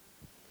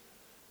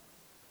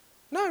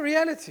no,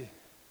 reality.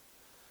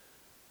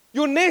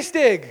 Your nest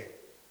egg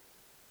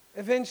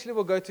eventually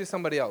will go to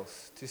somebody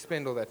else to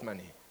spend all that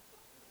money.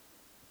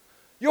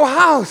 Your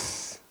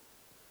house,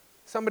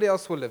 somebody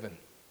else will live in.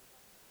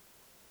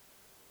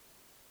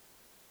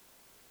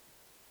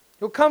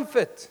 Your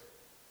comfort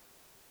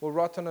will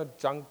rot on a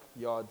junk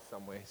yard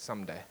somewhere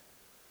someday.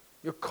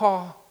 Your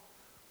car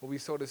will be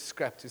sort of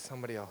scrapped to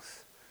somebody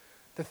else.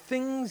 The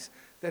things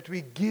that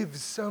we give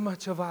so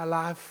much of our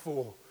life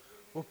for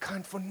will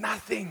count for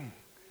nothing.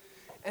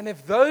 And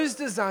if those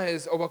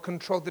desires are what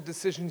control the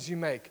decisions you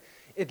make,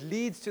 it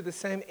leads to the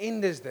same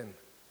end as them,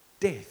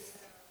 death.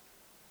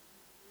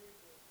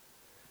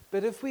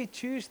 But if we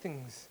choose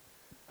things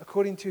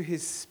according to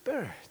His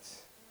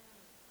Spirit,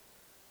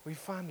 we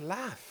find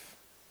life.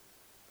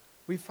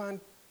 We find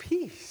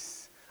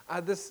peace.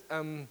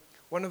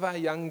 One of our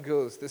young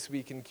girls this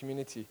week in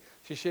community,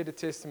 she shared a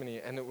testimony,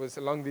 and it was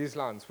along these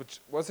lines, which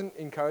wasn't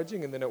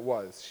encouraging, and then it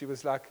was. She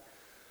was like,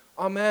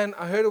 oh man,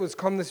 I heard it was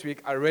Com this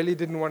week. I really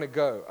didn't want to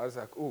go. I was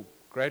like, oh,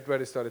 great way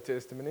to start a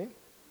testimony.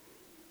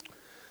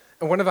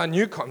 And one of our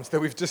new comms that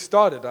we've just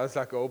started, I was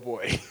like, oh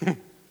boy.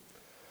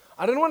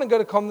 I didn't want to go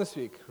to Com this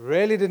week.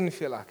 Really didn't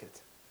feel like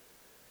it.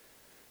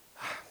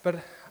 But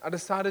I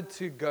decided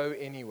to go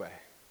anyway.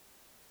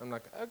 I'm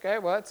like, okay,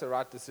 well, it's the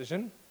right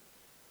decision.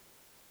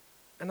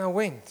 And I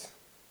went.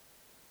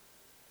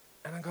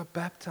 And I got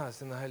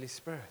baptized in the Holy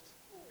Spirit.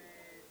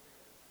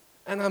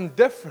 And I'm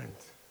different.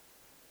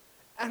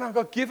 And I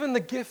got given the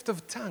gift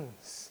of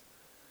tongues.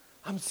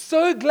 I'm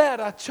so glad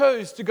I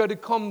chose to go to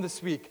Com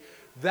this week.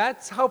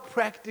 That's how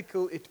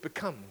practical it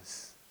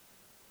becomes.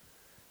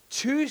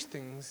 Choose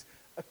things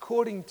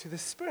according to the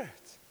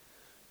Spirit.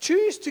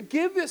 Choose to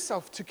give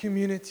yourself to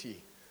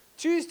community.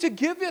 Choose to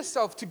give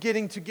yourself to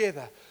getting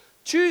together.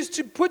 Choose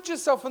to put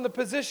yourself in the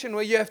position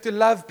where you have to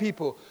love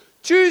people.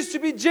 Choose to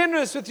be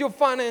generous with your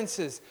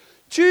finances.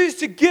 Choose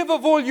to give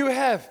of all you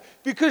have,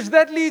 because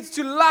that leads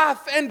to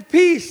life and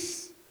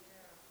peace.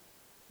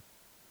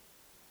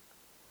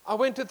 I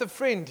went with a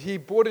friend. He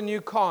bought a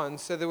new car, and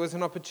so there was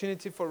an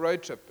opportunity for a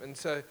road trip. And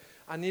so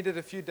I needed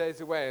a few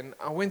days away. And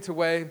I went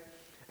away,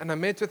 and I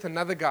met with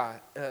another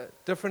guy, a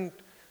different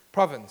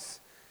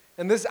province.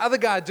 And this other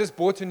guy just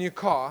bought a new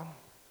car.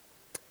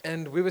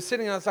 And we were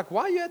sitting, and I was like,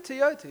 why are you at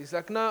Toyota? He's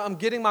like, no, I'm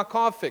getting my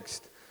car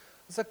fixed.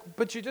 I was like,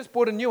 but you just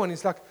bought a new one.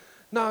 He's like,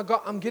 no,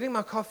 I'm getting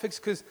my car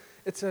fixed because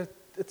it's a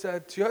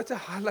Toyota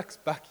Hilux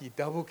Bucky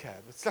double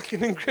cab. It's like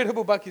an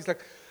incredible Bucky. He's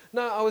like,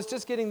 no, I was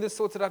just getting this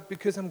sorted out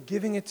because I'm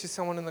giving it to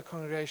someone in the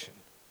congregation.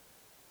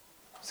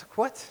 I was like,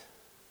 what?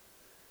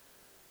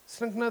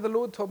 He's like, no, the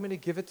Lord told me to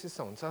give it to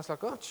someone. So I was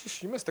like, oh,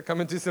 you must have come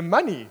into some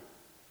money.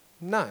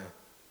 No.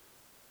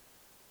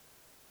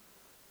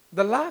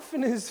 The laugh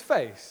in his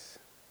face,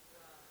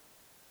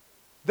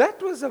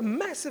 that was a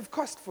massive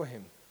cost for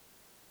him.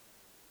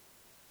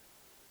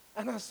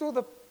 And I saw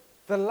the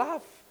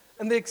laugh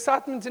and the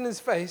excitement in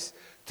his face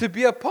to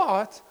be a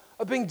part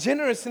of being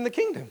generous in the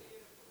kingdom.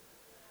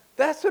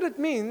 That's what it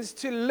means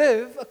to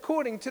live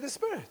according to the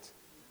Spirit.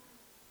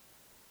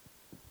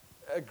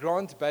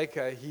 Grant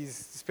Baker, he's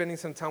spending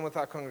some time with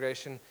our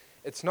congregation.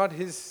 It's not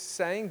his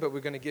saying, but we're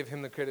going to give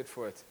him the credit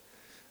for it.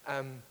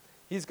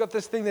 He's got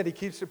this thing that he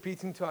keeps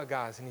repeating to our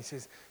guys, and he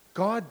says,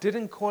 God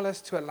didn't call us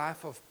to a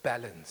life of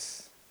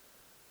balance.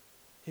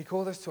 He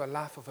called us to a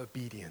life of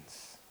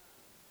obedience.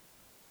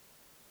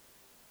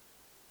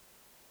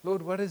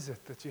 Lord, what is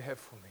it that you have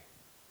for me?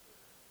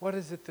 What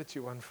is it that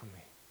you want from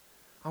me?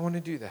 I want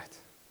to do that.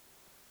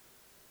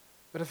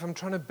 But if I'm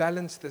trying to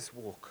balance this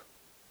walk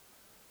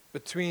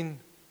between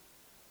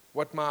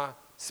what my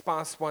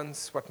spouse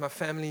wants, what my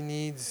family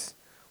needs,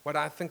 what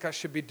I think I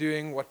should be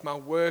doing, what my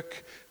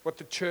work, what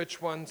the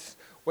church wants,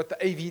 what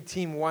the AV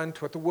team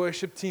want, what the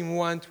worship team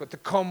want, what the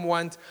comm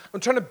want. I'm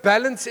trying to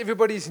balance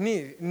everybody's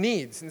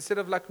needs instead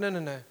of like,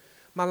 no.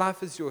 My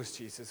life is yours,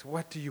 Jesus.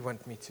 What do you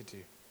want me to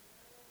do?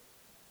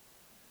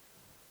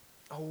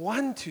 I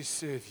want to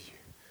serve you.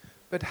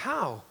 But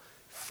how?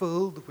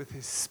 Filled with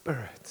His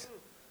Spirit.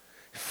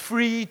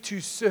 Free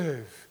to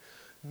serve.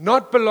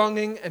 Not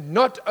belonging and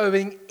not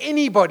owing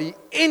anybody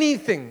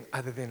anything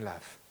other than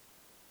love.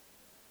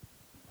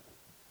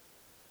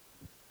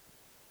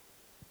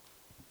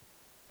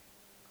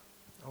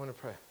 I want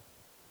to pray.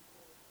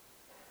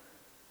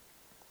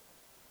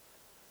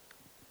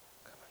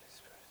 Come, Holy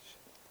Spirit.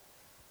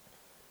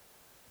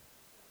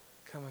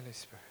 Come, Holy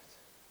Spirit.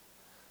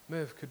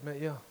 Move, could me,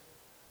 yeah.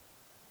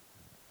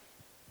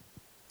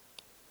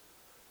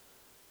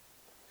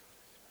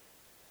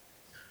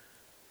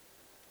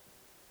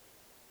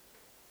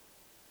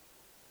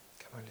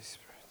 Come, Holy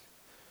Spirit.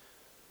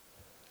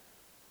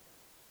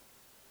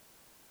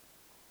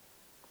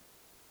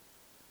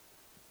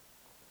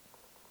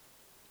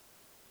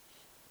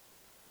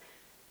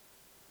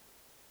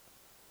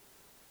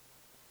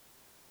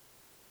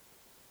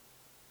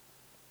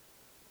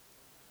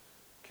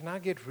 Can I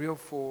get real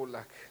for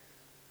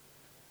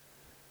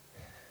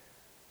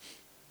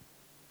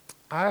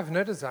I have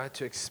no desire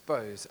to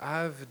expose.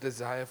 I have a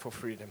desire for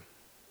freedom.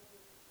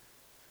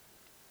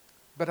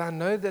 But I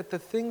know that the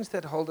things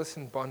that hold us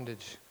in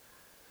bondage,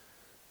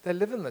 they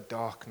live in the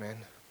dark, man.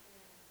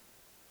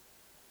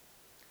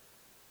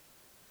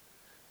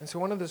 And so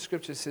one of the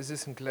scriptures says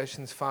this in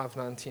Galatians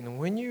 5:19. And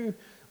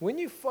when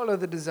you follow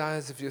the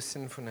desires of your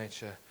sinful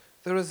nature,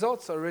 the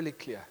results are really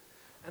clear.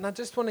 And I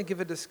just want to give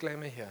a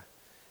disclaimer here.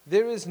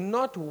 There is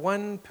not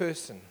one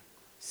person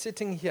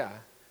sitting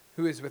here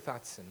who is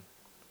without sin.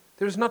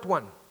 There is not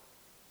one.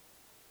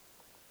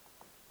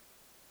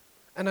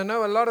 And I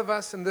know a lot of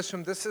us in this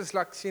room, this is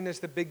like seen as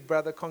the big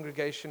brother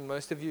congregation.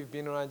 Most of you have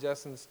been around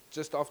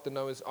just after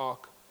Noah's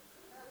Ark.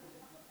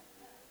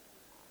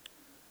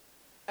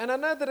 And I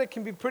know that it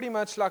can be pretty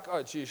much like,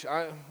 oh, geez,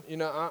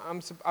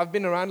 I've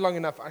been around long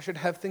enough. I should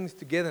have things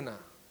together now.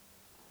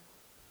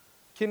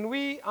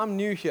 I'm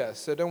new here,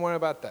 so don't worry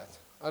about that.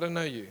 I don't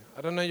know you.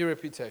 I don't know your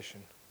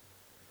reputation.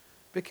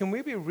 But can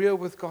we be real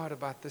with God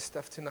about this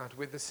stuff tonight,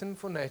 where the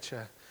sinful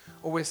nature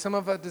or where some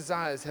of our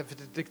desires have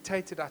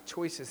dictated our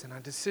choices and our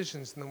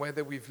decisions and the way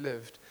that we've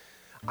lived?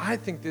 I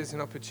think there's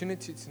an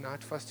opportunity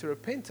tonight for us to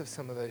repent of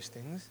some of those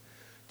things,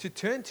 to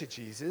turn to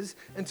Jesus,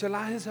 and to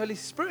allow His Holy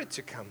Spirit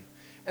to come.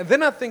 And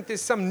then I think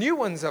there's some new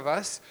ones of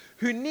us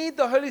who need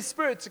the Holy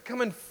Spirit to come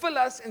and fill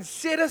us and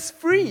set us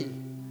free.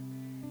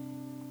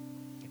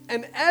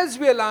 And as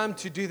we allow Him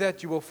to do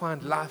that, you will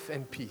find life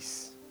and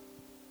peace.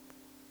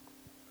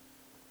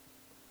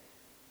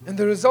 And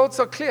the results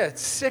are clear.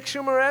 It's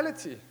sexual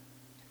morality.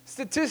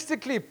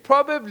 Statistically,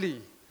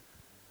 probably.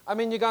 I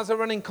mean, you guys are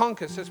running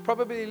Conquer, so it's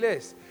probably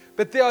less.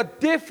 But there are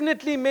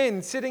definitely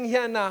men sitting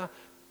here now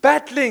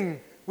battling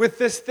with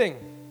this thing.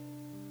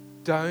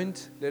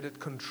 Don't let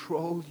it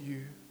control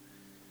you.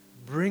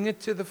 Bring it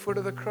to the foot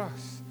of the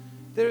cross.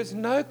 There is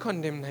no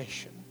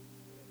condemnation.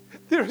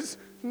 There is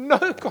no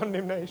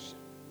condemnation.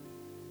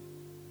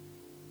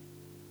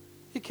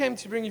 He came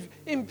to bring you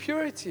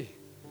impurity,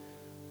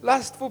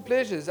 lustful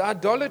pleasures,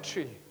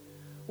 idolatry,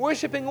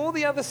 worshiping all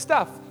the other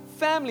stuff,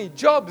 family,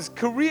 jobs,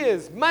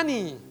 careers,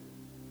 money.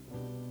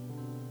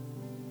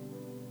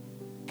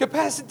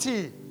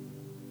 Capacity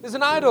is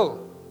an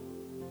idol.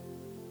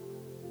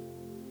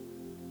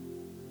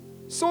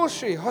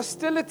 Sorcery,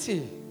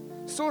 hostility.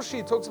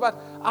 Sorcery talks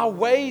about our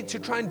way to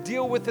try and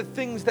deal with the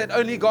things that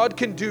only God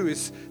can do.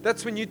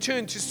 That's when you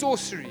turn to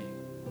sorcery.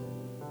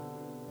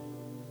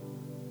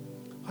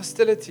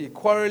 Hostility,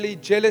 quarrelly,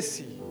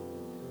 jealousy,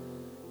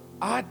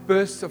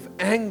 outbursts of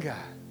anger,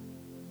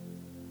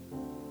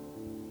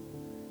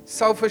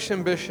 selfish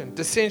ambition,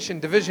 dissension,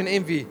 division,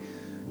 envy,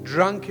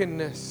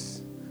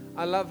 drunkenness.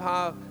 I love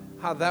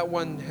how that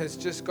one has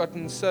just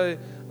gotten so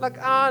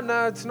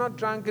no, it's not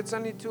drunk, it's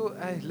only two.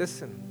 Hey,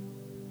 listen.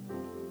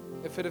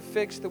 If it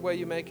affects the way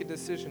you make a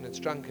decision, it's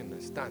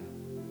drunkenness. Done.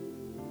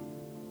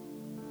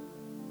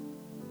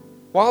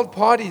 Wild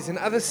parties and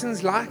other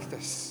sins like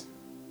this.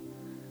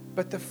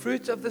 But the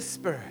fruit of the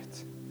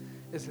Spirit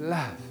is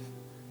love,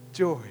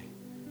 joy,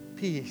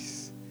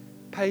 peace,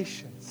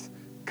 patience,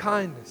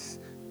 kindness,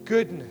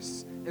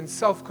 goodness, and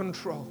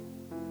self-control.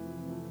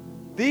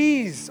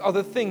 These are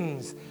the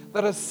things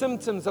that are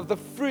symptoms of the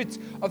fruit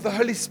of the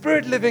Holy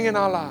Spirit living in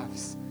our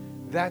lives.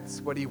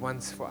 That's what He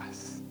wants for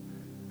us.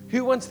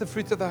 Who wants the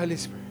fruit of the Holy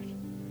Spirit?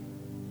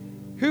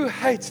 Who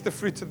hates the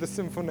fruit of the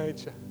sinful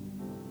nature?